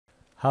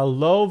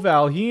Hello,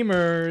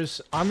 Valheimers.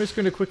 I'm just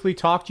going to quickly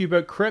talk to you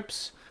about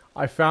crypts.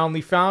 I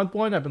finally found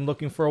one. I've been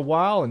looking for a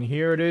while, and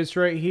here it is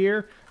right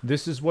here.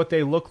 This is what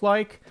they look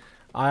like.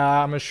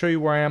 I'm going to show you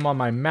where I am on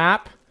my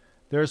map.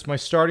 There's my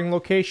starting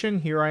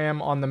location. Here I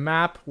am on the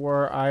map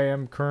where I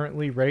am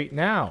currently right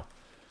now.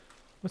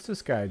 What's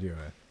this guy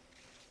doing?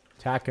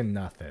 Attacking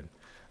nothing.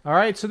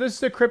 Alright, so this is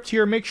the crypt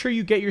here. Make sure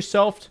you get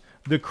yourself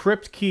the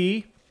crypt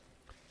key.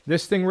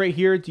 This thing right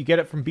here, you get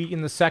it from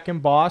beating the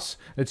second boss.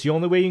 It's the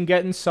only way you can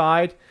get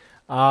inside.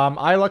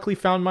 I luckily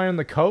found mine on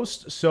the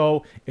coast,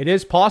 so it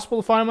is possible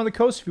to find them on the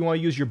coast if you want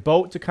to use your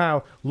boat to kind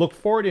of look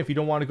for it if you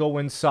don't want to go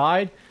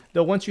inside.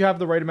 Though once you have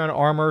the right amount of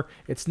armor,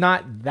 it's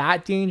not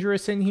that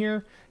dangerous in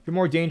here. You're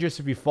more dangerous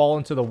if you fall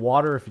into the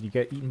water, if you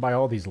get eaten by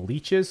all these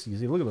leeches. You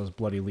see, look at those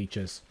bloody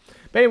leeches.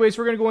 But anyways,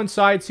 we're going to go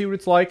inside, see what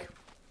it's like.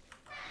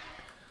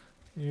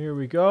 Here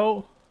we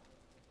go.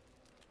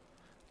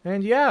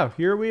 And yeah,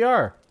 here we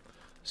are.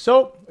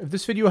 So, if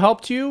this video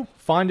helped you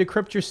find a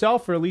crypt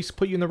yourself, or at least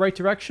put you in the right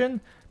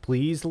direction,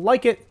 please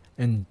like it,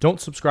 and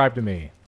don't subscribe to me.